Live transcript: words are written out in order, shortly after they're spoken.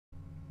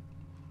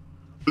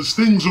As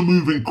things are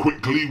moving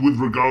quickly with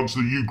regards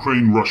to the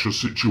Ukraine-Russia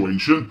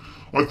situation,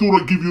 I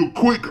thought I'd give you a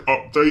quick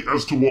update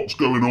as to what's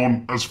going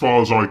on as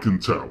far as I can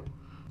tell.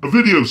 A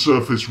video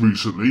surfaced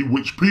recently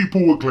which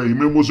people were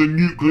claiming was a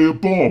nuclear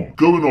bomb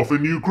going off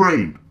in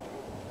Ukraine.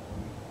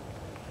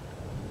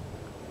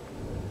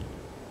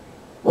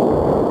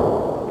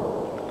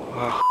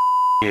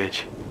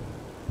 Охуеть.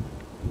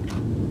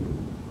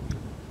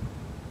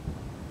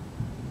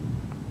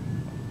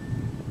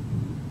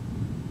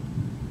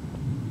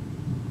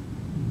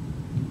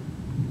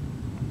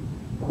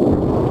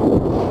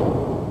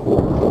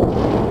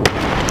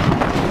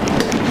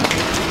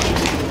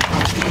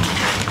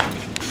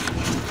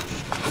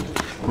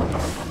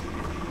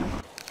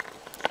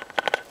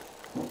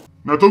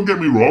 Now don't get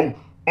me wrong,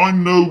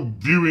 I'm no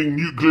viewing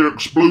nuclear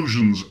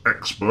explosions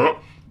expert,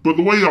 but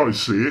the way I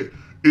see it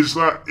is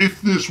that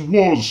if this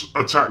was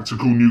a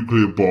tactical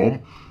nuclear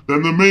bomb,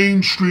 then the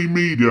mainstream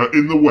media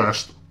in the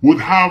West would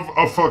have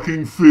a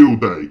fucking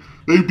field day.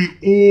 They'd be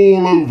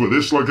all over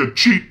this like a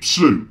cheap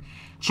suit.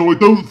 So I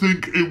don't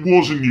think it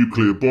was a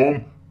nuclear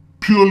bomb,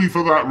 purely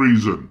for that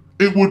reason.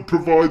 It would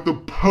provide the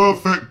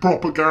perfect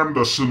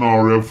propaganda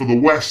scenario for the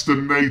West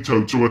and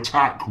NATO to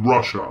attack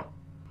Russia.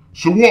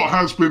 So what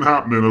has been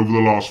happening over the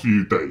last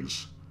few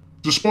days?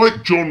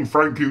 Despite John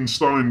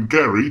Frankenstein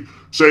Kerry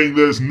saying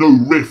there's no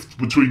rift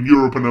between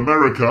Europe and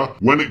America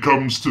when it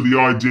comes to the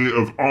idea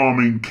of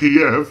arming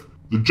Kiev,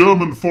 the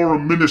German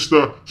Foreign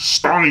Minister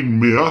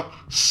Steinmeier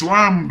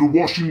slammed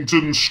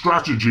Washington's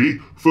strategy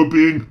for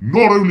being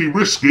not only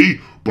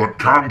risky, but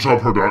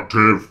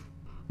counterproductive.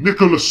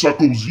 Nicolas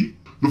Sarkozy,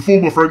 the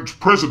former French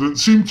president,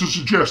 seemed to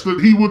suggest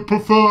that he would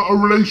prefer a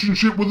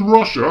relationship with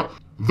Russia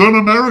than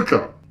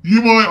America.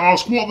 You might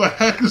ask, what the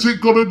heck has it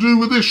got to do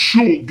with this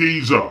short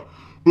geezer?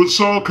 But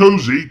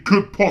Sarkozy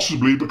could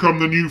possibly become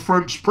the new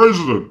French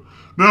president,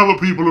 now that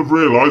people have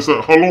realised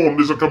that Hollande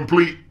is a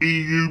complete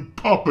EU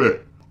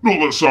puppet. Not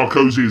that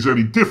Sarkozy is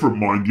any different,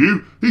 mind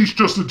you, he's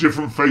just a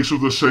different face of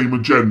the same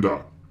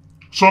agenda.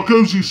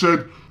 Sarkozy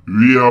said,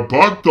 "We are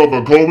part of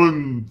a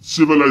common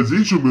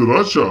civilization with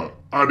Russia,"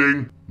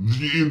 adding,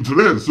 "The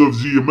interests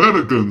of the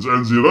Americans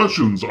and the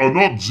Russians are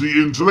not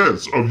the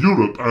interests of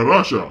Europe and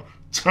Russia."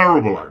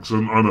 Terrible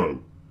accent, I know.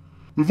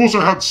 We've also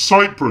had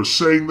Cyprus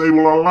saying they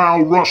will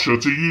allow Russia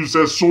to use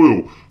their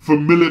soil for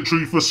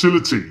military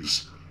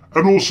facilities.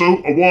 And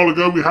also, a while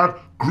ago we had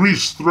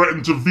Greece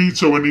threaten to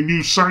veto any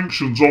new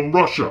sanctions on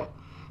Russia.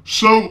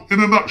 So, in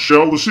a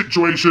nutshell, the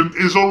situation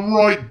is a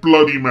right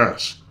bloody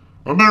mess.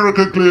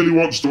 America clearly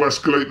wants to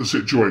escalate the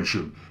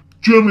situation.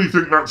 Germany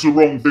think that's the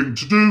wrong thing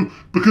to do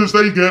because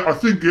they get, I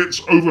think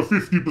it's over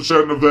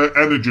 50% of their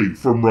energy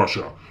from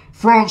Russia.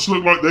 France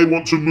look like they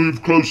want to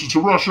move closer to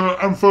Russia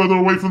and further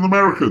away from the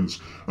Americans.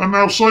 And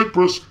now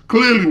Cyprus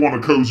clearly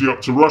want to cozy up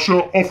to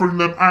Russia, offering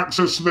them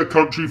access to their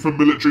country for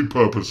military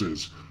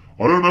purposes.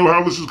 I don't know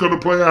how this is going to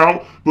play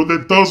out, but there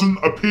doesn't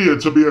appear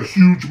to be a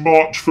huge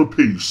march for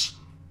peace.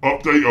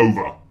 Update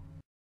over.